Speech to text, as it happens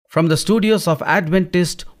From the studios of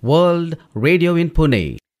Adventist World Radio in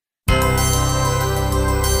Pune.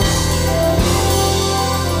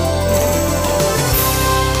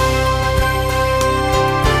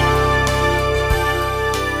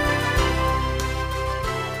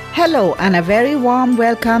 Hello and a very warm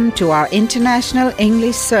welcome to our International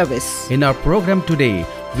English Service. In our program today,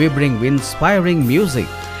 we bring inspiring music,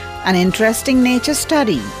 An interesting nature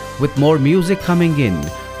study. with more music coming in.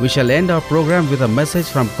 We shall end our program with a message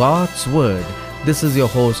from God's Word. This is your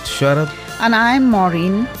host Sharad, And I'm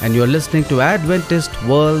Maureen. and you're listening to Adventist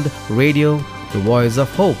World Radio, the voice of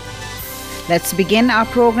hope. Let's begin our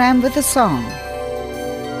program with a song.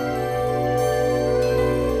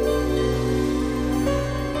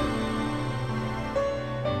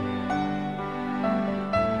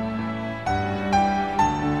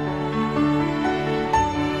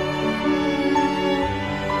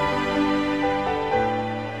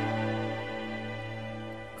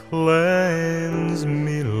 Cleanse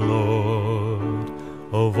me, Lord,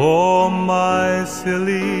 of all my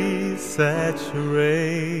silly saturate.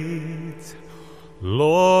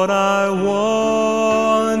 Lord, I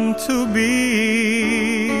want to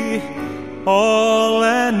be all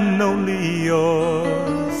and only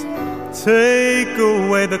yours. Take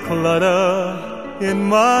away the clutter in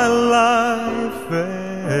my life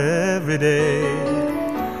every day.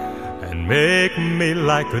 Make me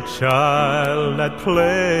like a child at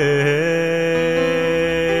play.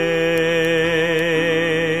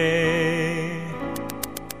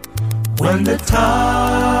 When the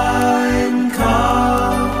time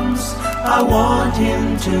comes, I want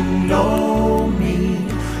him to know me.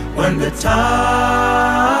 When the time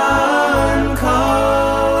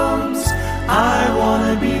comes, I want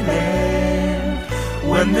to be there.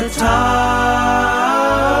 When the time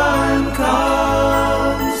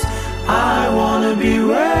comes, I want to be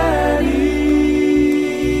ready.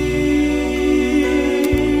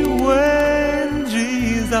 When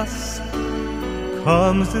Jesus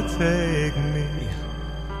comes to take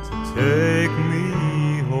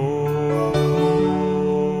me home.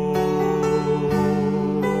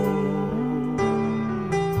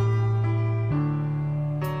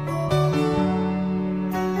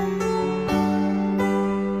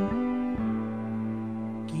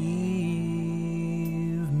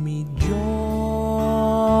 Give me joy.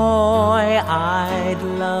 I'd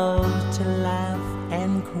love to laugh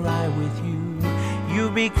and cry with you. You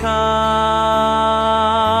become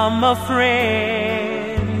a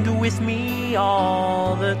friend with me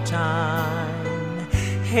all the time.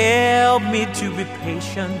 Help me to be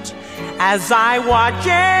patient as I watch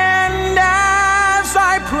and as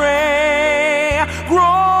I pray,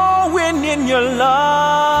 growing in your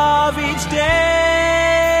love each day.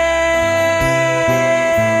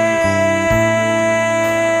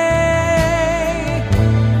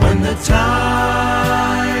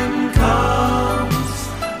 Time comes,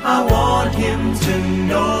 I want him to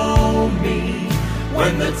know me.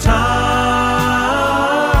 When the time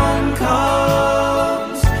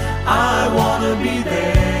comes, I want to be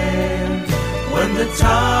there. When the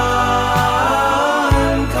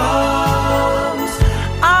time comes,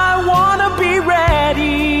 I want to be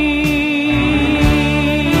ready.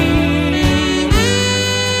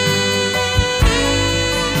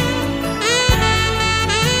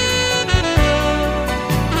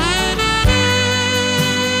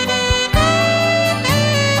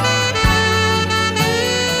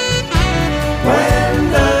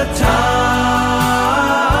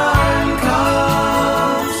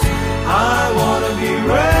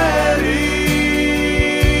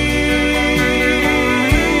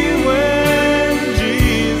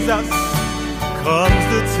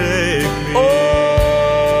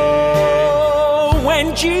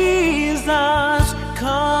 Jesus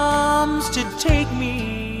comes to take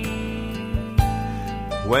me.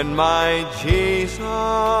 When my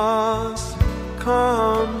Jesus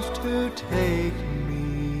comes to take me,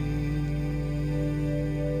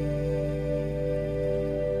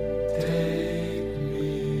 take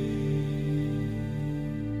me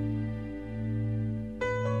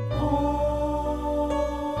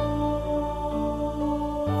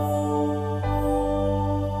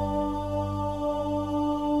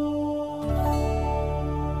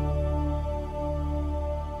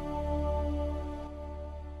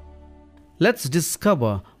Let's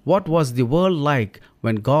discover what was the world like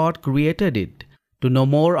when God created it. To know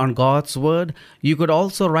more on God's Word, you could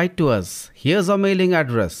also write to us. Here's our mailing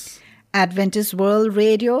address. Adventist World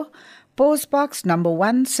Radio, Post Box number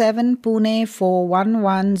 17, Pune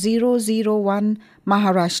 411001,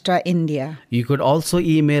 Maharashtra, India. You could also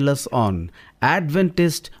email us on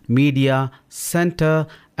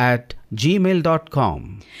adventistmediacenter@gmail.com.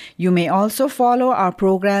 gmail.com. You may also follow our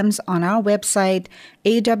programs on our website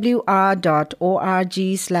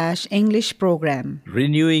awr.org/English program.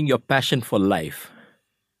 Renewing your passion for life.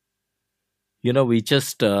 We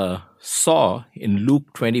just saw in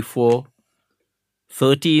Luke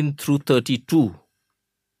 24:13 through 32,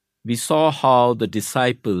 we saw how the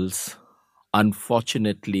disciples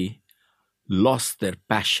unfortunately lost their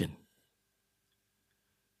passion.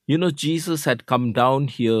 Jesus had come down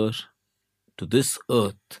here to this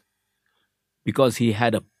earth because he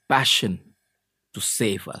had a passion to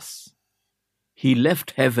save us. He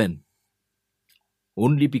left heaven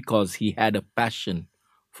only because he had a passion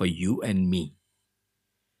for you and me.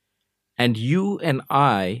 And you and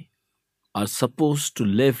I are supposed to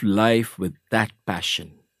live life with that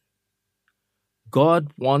passion.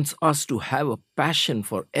 God wants us to have a passion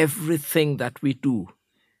for everything that we do,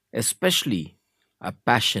 especially a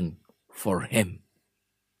passion for Him.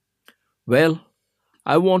 Well,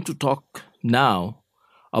 I want to talk now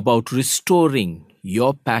about restoring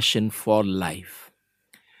your passion for life.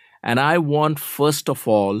 And I want, first of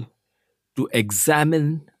all, to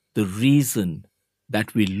examine the reason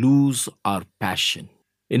that we lose our passion.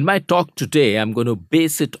 In my talk today, I'm going to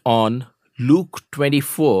base it on Luke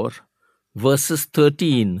 24, verses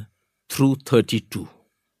 13 through 32.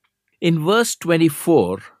 In verse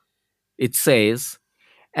 24, it says,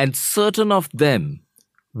 "And certain of them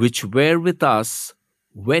which were with us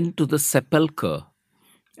went to the sepulchre,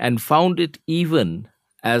 and found it even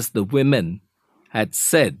as the women had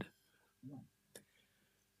said.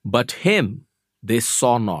 But him they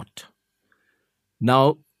saw not."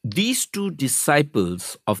 Now, these two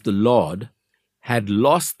disciples of the Lord had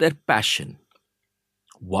lost their passion.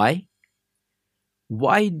 Why?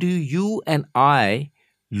 Why do you and I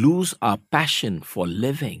lose our passion for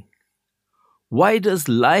living? Why does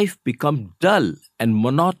life become dull and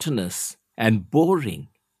monotonous and boring?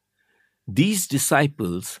 These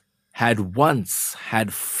disciples had once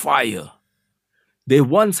had fire. They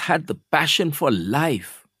once had the passion for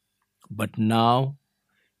life, but now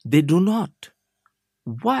they do not.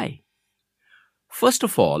 Why? First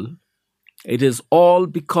of all, it is all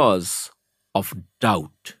because of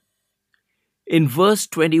doubt. In verse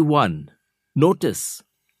 21, notice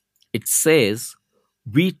it says,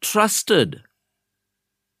 "We trusted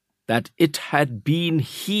that it had been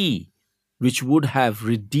He which would have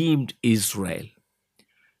redeemed Israel."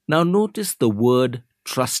 Now notice the word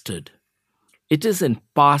trusted. It is in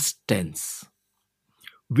past tense.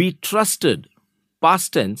 We trusted,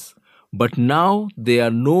 past tense, but now they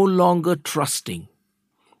are no longer trusting.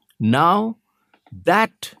 Now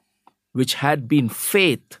that which had been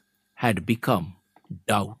faith had become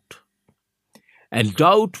doubt. And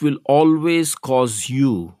doubt will always cause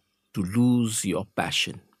you to lose your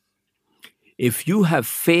passion. If you have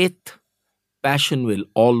faith, passion will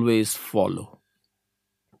always follow.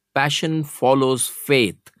 Passion follows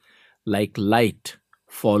faith like light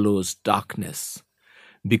follows darkness,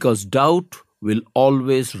 because doubt will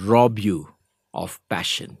always rob you of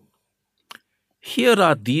passion. Here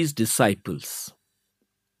are these disciples.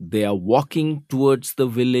 They are walking towards the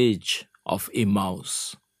village of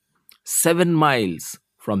Emmaus, 7 miles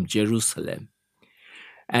from Jerusalem.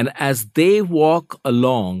 And as they walk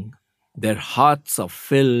along, their hearts are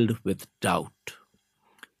filled with doubt.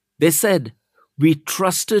 They said, "We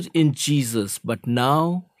trusted in Jesus, but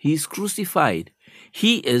now He is crucified.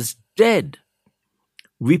 He is dead.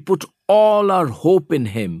 We put all our hope in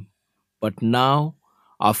Him, but now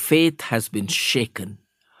our faith has been shaken.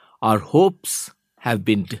 Our hopes have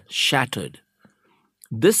been shattered.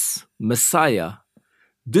 This Messiah,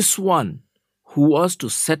 this one who was to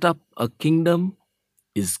set up a kingdom,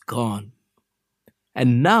 is gone.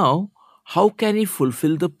 And now, how can He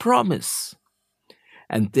fulfill the promise?"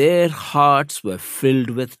 And their hearts were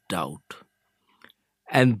filled with doubt.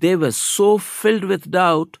 And they were so filled with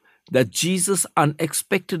doubt that Jesus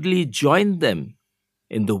unexpectedly joined them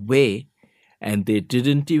in the way, and they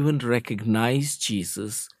didn't even recognize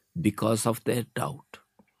Jesus because of their doubt.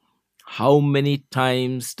 How many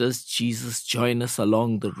times does Jesus join us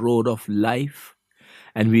along the road of life,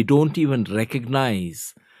 and we don't even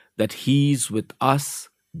recognize that He's with us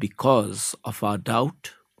because of our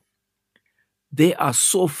doubt? They are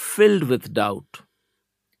so filled with doubt.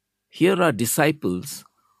 Here are disciples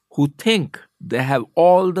who think they have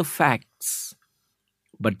all the facts,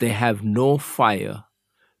 but they have no fire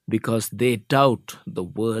because they doubt the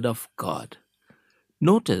word of God.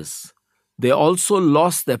 Notice, they also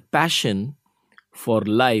lost their passion for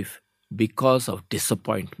life because of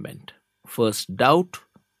disappointment. First doubt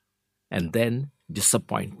and then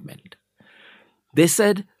disappointment. They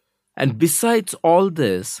said, "And besides all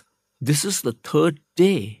this, This is the third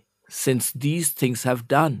day since these things have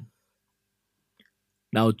done.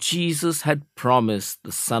 Now Jesus had promised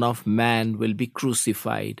the Son of Man will be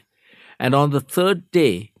crucified, and on the third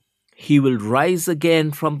day he will rise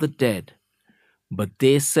again from the dead. But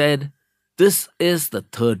they said, "This is the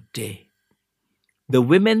third day." The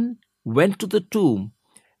women went to the tomb,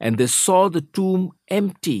 and they saw the tomb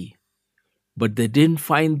empty, but they didn't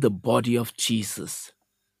find the body of Jesus.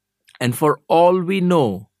 And for all we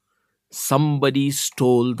know, somebody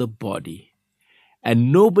stole the body,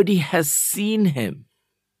 and nobody has seen him.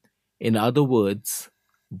 In other words,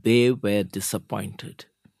 they were disappointed.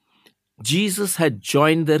 Jesus had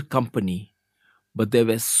joined their company, but they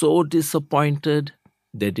were so disappointed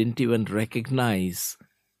they didn't even recognize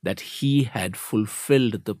that he had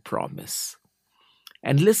fulfilled the promise.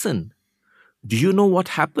 And listen, do you know what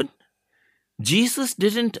happened? Jesus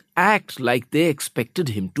didn't act like they expected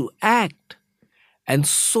him to act, and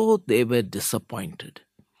so they were disappointed.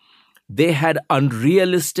 They had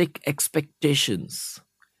unrealistic expectations.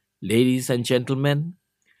 Ladies and gentlemen,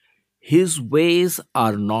 his ways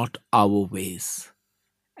are not our ways,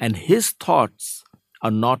 and his thoughts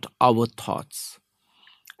are not our thoughts.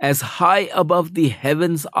 As high above the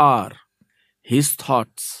heavens are his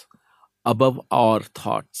thoughts above our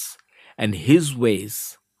thoughts, and his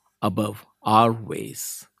ways above our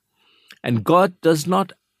ways. And God does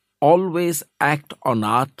not always act on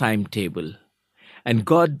our timetable, and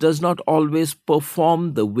God does not always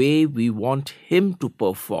perform the way we want him to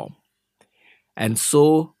perform. And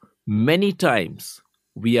so many times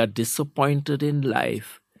we are disappointed in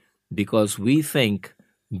life because we think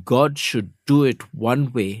God should do it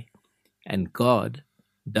one way and God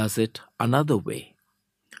does it another way.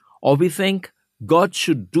 Or we think God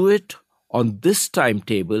should do it on this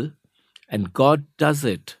timetable and God does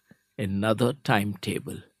it in another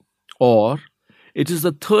timetable. Or it is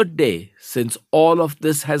the third day since all of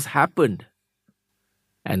this has happened.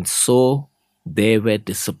 And so they were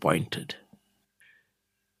disappointed.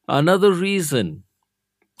 Another reason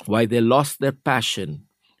why they lost their passion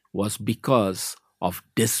was because of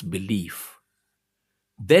disbelief.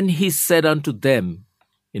 Then he said unto them,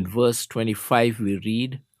 in verse 25 we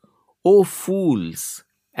read, "O fools,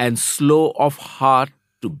 and slow of heart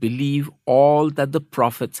to believe all that the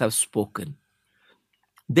prophets have spoken."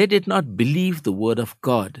 They did not believe the word of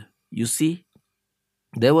God. You see,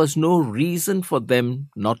 there was no reason for them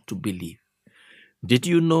not to believe. Did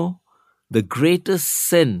you know the greatest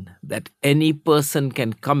sin that any person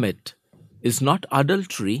can commit is not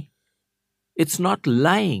adultery, it's not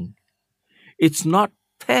lying, it's not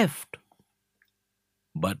theft,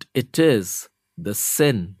 but it is the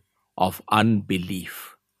sin of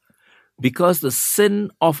unbelief. Because the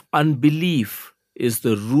sin of unbelief is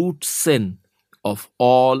the root sin of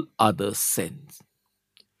all other sins.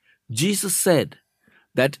 Jesus said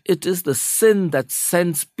that it is the sin that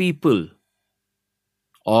sends people,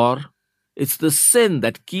 or it's the sin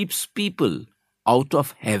that keeps people out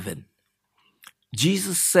of heaven.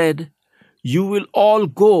 Jesus said, "You will all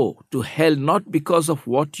go to hell not because of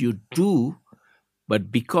what you do,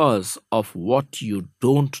 but because of what you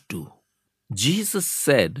don't do." Jesus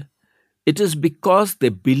said, "It is because they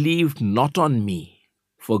believed not on me.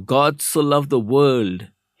 For God so loved the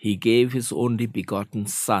world, he gave his only begotten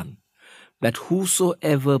Son, that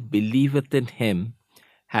whosoever believeth in him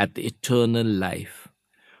hath eternal life.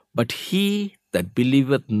 But he that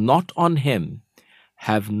believeth not on him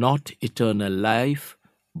have not eternal life,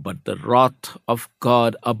 but the wrath of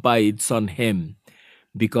God abides on him,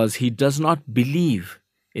 because he does not believe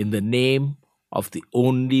in the name of the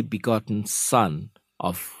only begotten Son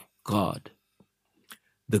of God."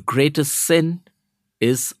 The greatest sin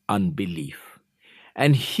is unbelief.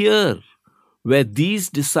 And here were these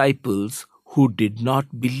disciples who did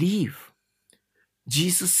not believe.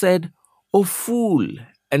 Jesus said, "O fool,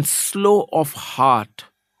 and slow of heart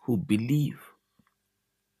who believe."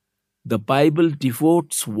 The Bible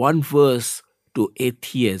devotes one verse to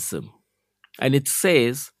atheism, and it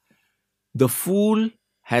says, "The fool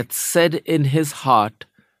hath said in his heart,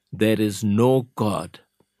 there is no God."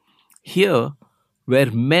 Here were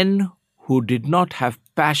men who did not have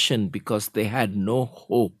passion because they had no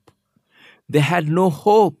hope. They had no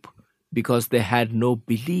hope because they had no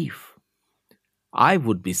belief. I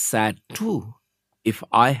would be sad too if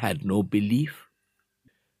I had no belief.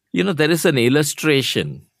 You know, there is an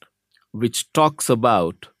illustration which talks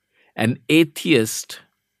about an atheist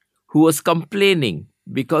who was complaining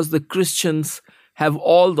because the Christians have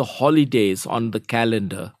all the holidays on the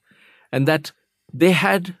calendar and that they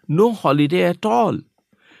had no holiday at all.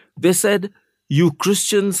 They said, "You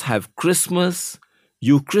Christians have Christmas,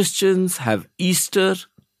 you Christians have Easter,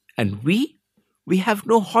 And we have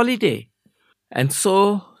no holiday. And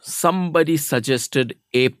so somebody suggested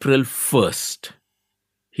April 1st.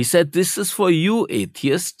 He said, "This is for you,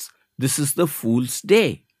 atheists. This is the fool's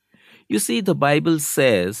day." You see, the Bible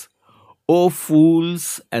says, "O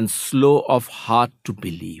fools and slow of heart to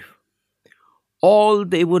believe." All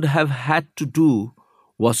they would have had to do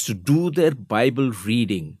was to do their Bible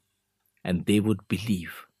reading, and they would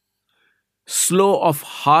believe. Slow of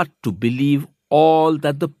heart to believe all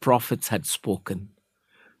that the prophets had spoken.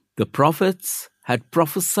 The prophets had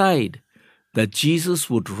prophesied that Jesus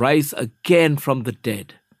would rise again from the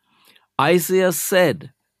dead. Isaiah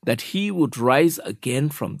said that he would rise again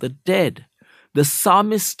from the dead. The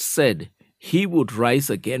psalmist said he would rise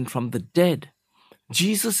again from the dead.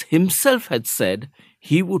 Jesus himself had said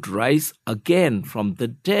he would rise again from the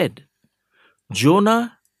dead.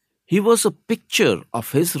 Jonah, he was a picture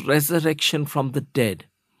of his resurrection from the dead.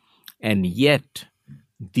 And yet,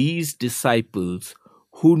 these disciples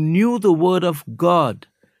who knew the word of God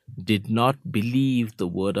did not believe the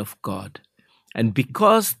word of God. And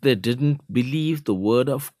because they didn't believe the word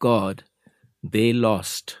of God, they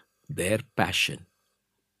lost their passion.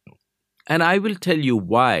 And I will tell you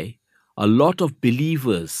why a lot of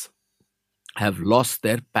believers have lost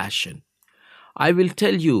their passion. I will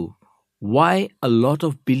tell you why a lot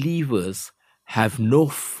of believers have no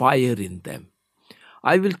fire in them.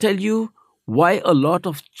 I will tell you why a lot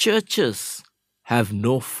of churches have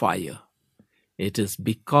no fire. It is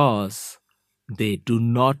because they do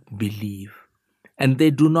not believe, and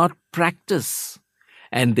they do not practice,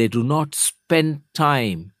 and they do not spend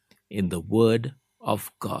time in the Word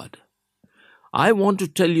of God. I want to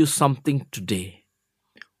tell you something today.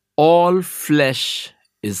 All flesh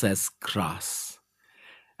is as grass,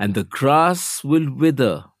 and the grass will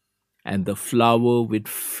wither, and the flower will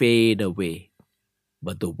fade away.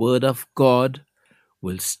 But the word of God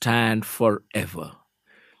will stand forever.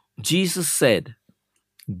 Jesus said,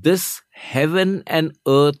 "This heaven and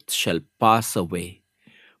earth shall pass away,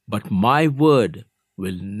 but my word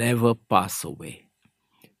will never pass away."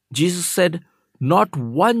 Jesus said, "Not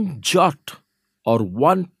one jot or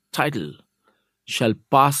one tittle shall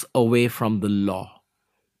pass away from the law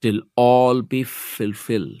till all be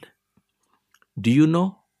fulfilled." Do you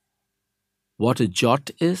know what a jot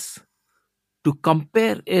is? To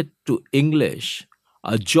compare it to English,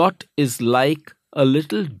 a jot is like a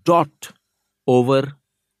little dot over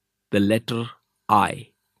the letter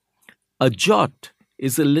I. A jot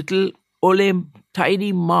is a little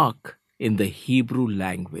tiny mark in the Hebrew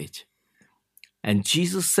language. And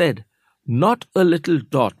Jesus said, not a little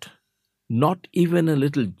dot, not even a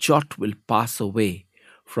little jot will pass away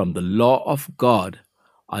from the law of God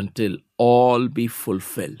until all be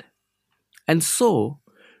fulfilled. And so,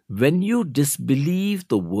 when you disbelieve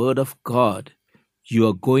the word of God, you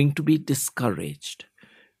are going to be discouraged.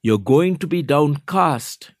 You're going to be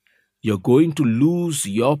downcast. You're going to lose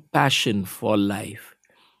your passion for life.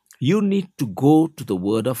 You need to go to the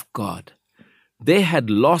word of God. They had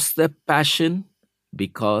lost their passion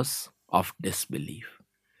because of disbelief.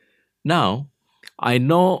 Now, I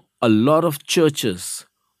know a lot of churches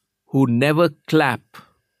who never clap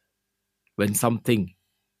when something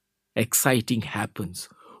exciting happens,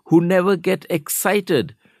 who never get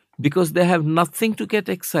excited because they have nothing to get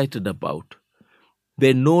excited about.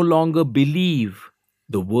 They no longer believe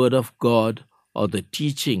the word of God or the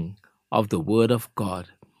teaching of the word of God.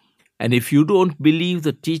 And if you don't believe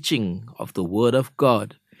the teaching of the word of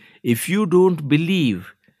God, if you don't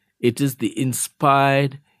believe it is the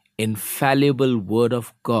inspired, infallible word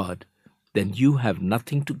of God, then you have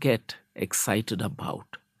nothing to get excited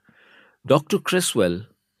about. Dr. Criswell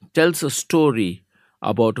tells a story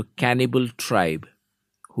about a cannibal tribe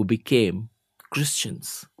who became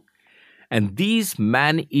Christians. And these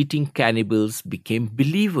man-eating cannibals became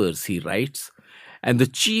believers, he writes, and the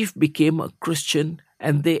chief became a Christian,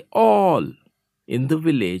 and they all in the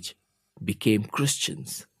village became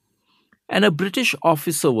Christians. And a British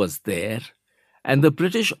officer was there, and the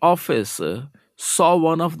British officer saw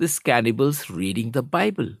one of these cannibals reading the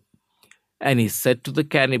Bible. And he said to the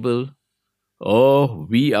cannibal, "Oh,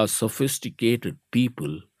 we are sophisticated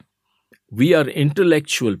people. We are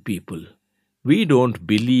intellectual people. We don't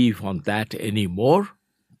believe on that anymore,"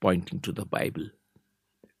 pointing to the Bible.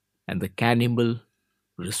 And the cannibal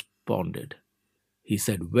responded. He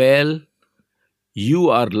said, "Well, you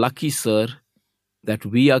are lucky, sir, that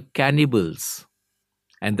we are cannibals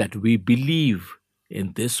and that we believe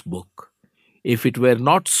in this book. If it were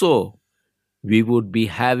not so, we would be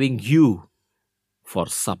having you for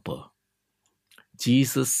supper."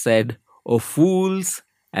 Jesus said, "O fools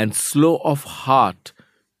and slow of heart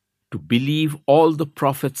to believe all the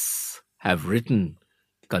prophets have written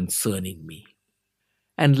concerning me.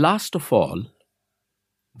 And last of all,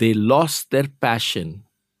 they lost their passion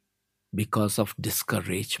because of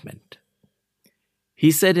discouragement.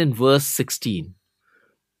 He said in verse 16,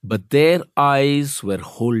 "But their eyes were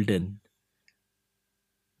holden,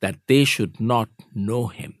 that they should not know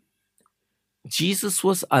him." Jesus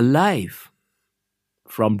was alive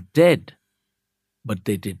from dead, but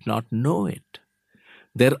they did not know it.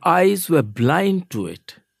 Their eyes were blind to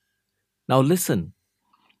it. Now listen,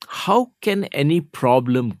 how can any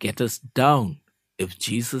problem get us down if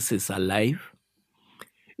Jesus is alive?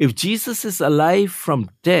 If Jesus is alive from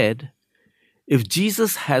dead, if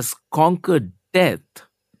Jesus has conquered death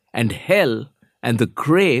and hell and the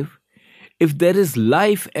grave, if there is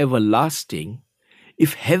life everlasting,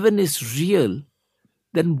 if heaven is real,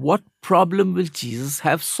 then what problem will Jesus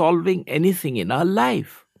have solving anything in our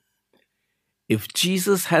life? If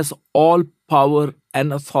Jesus has all power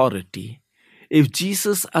and authority, if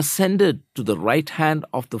Jesus ascended to the right hand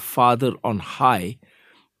of the Father on high,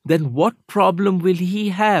 then what problem will he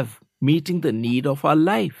have meeting the need of our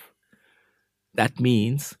life? That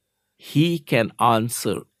means he can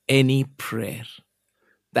answer any prayer.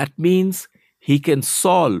 That means he can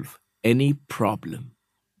solve any problem.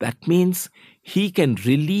 That means he can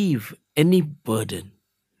relieve any burden.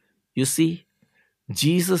 You see,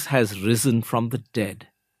 Jesus has risen from the dead,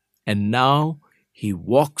 and now he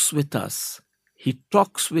walks with us. He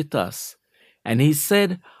talks with us, and he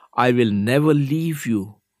said, "I will never leave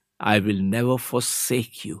you. I will never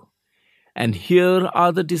forsake you." And here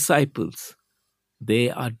are the disciples. They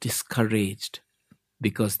are discouraged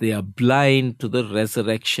because they are blind to the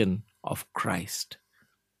resurrection of Christ.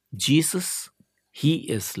 Jesus, he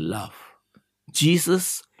is love.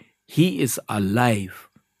 Jesus, he is alive,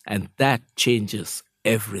 and that changes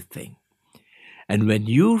everything. And when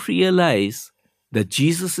you realize that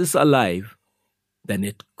Jesus is alive, then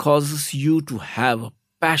it causes you to have a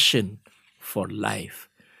passion for life.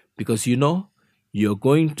 Because you know, you're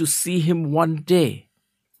going to see him one day,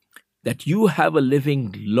 that you have a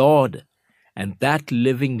living Lord, and that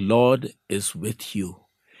living Lord is with you.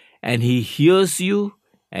 And he hears you,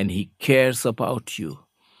 and he cares about you.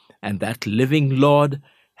 And that living Lord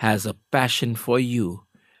has a passion for you.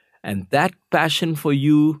 And that passion for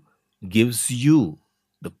you gives you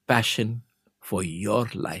the passion for your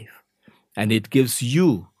life. And it gives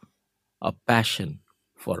you a passion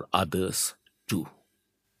for others too.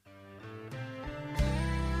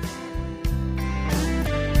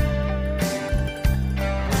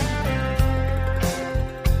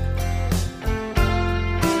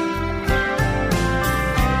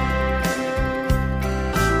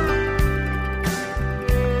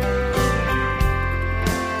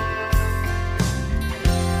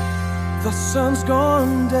 The sun's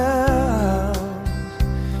gone down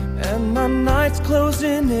and my night's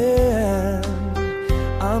closing in.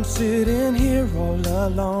 I'm sitting here all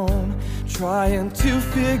alone, trying to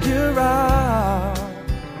figure out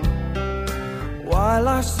why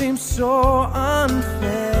life seems so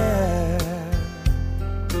unfair.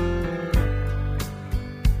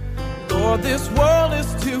 Lord, this world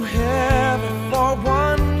is too heavy for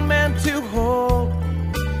one man to hold.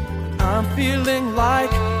 I'm feeling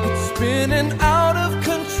like it's spinning out of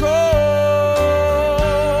control.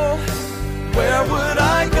 Where would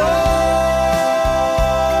I go?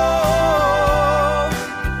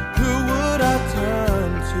 Who would I turn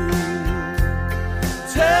to?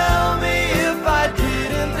 Tell me if I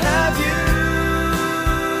didn't have you,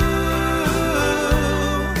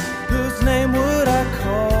 whose name would I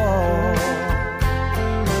call?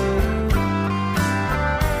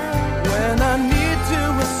 When I need to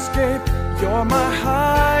escape, you're my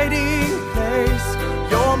hiding place.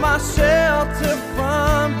 You're my shelter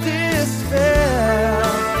from despair.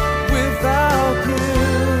 Without you,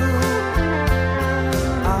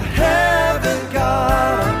 I haven't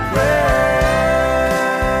got a prayer.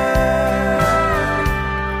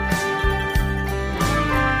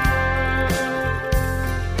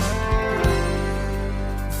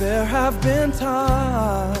 There have been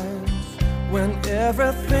times when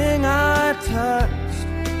everything I touched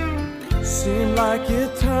seemed like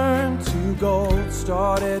it turned to gold.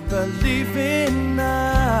 Started believing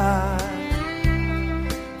I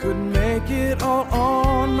could make it all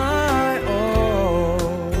on my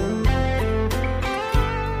own.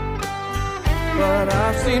 But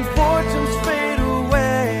I've seen fortunes fade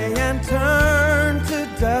away and turn to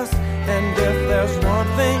dust. And if there's one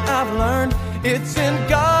thing I've learned, it's in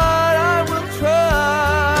God I will trust.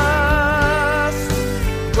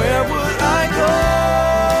 Where would I go?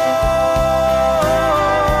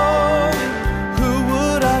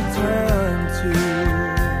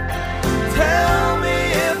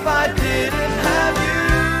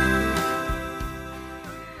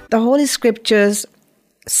 The Holy Scriptures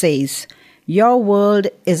says, "Your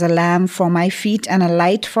word is a lamp for my feet and a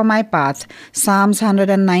light for my path." Psalms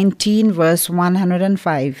 119 verse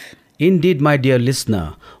 105. Indeed, my dear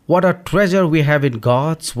listener, what a treasure we have in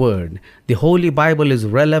God's Word. The Holy Bible is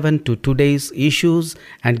relevant to today's issues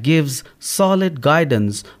and gives solid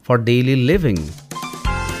guidance for daily living.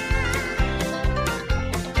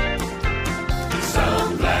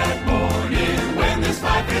 Some glad morning when this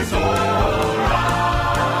life is o'er,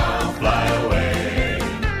 I'll fly away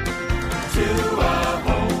to a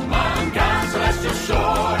home on God's celestial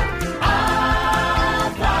shore. I'll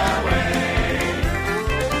fly away.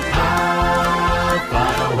 I'll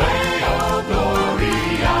fly away, oh glory,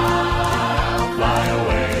 I'll fly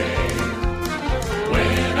away.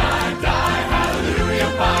 When I die,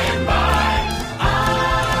 hallelujah, by and by,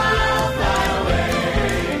 I'll fly away.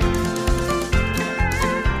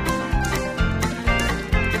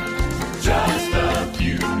 Just a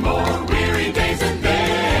few more weary days and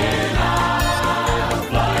then I'll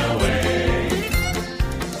fly away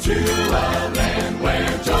to a land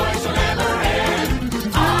where joy shall never end.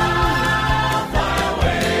 I'll fly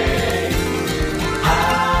away.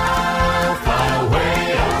 I'll fly away,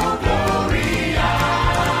 oh glory,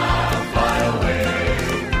 I'll fly away.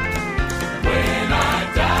 When I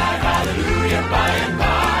die, hallelujah, by and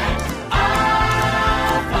by,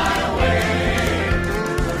 I'll fly away.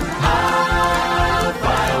 I'll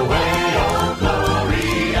fly away, oh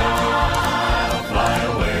glory, I'll fly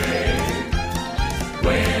away.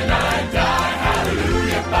 When I die,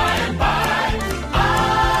 hallelujah, by and by,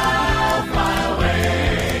 I'll fly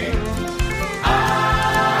away.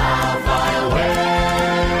 I'll fly away.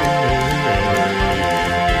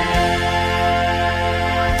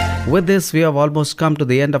 With this, we have almost come to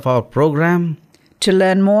the end of our program. To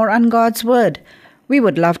learn more on God's Word, we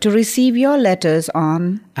would love to receive your letters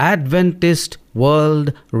on Adventist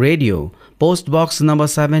World Radio, Post Box number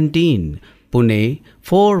 17, Pune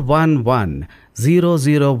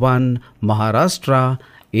 411001, Maharashtra,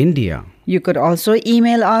 India. You could also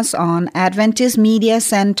email us on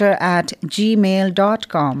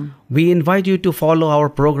adventistmediacenter@gmail.com. We invite you to follow our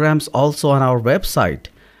programs also on our website.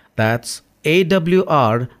 That's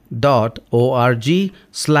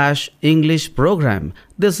awr.org/English program.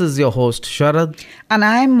 This is your host Sharad. And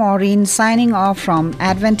I'm Maureen, signing off from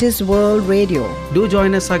Adventist World Radio. Do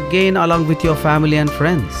join us again along with your family and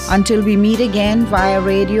friends. Until we meet again via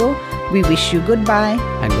radio, we wish you goodbye.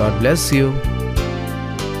 And God bless you.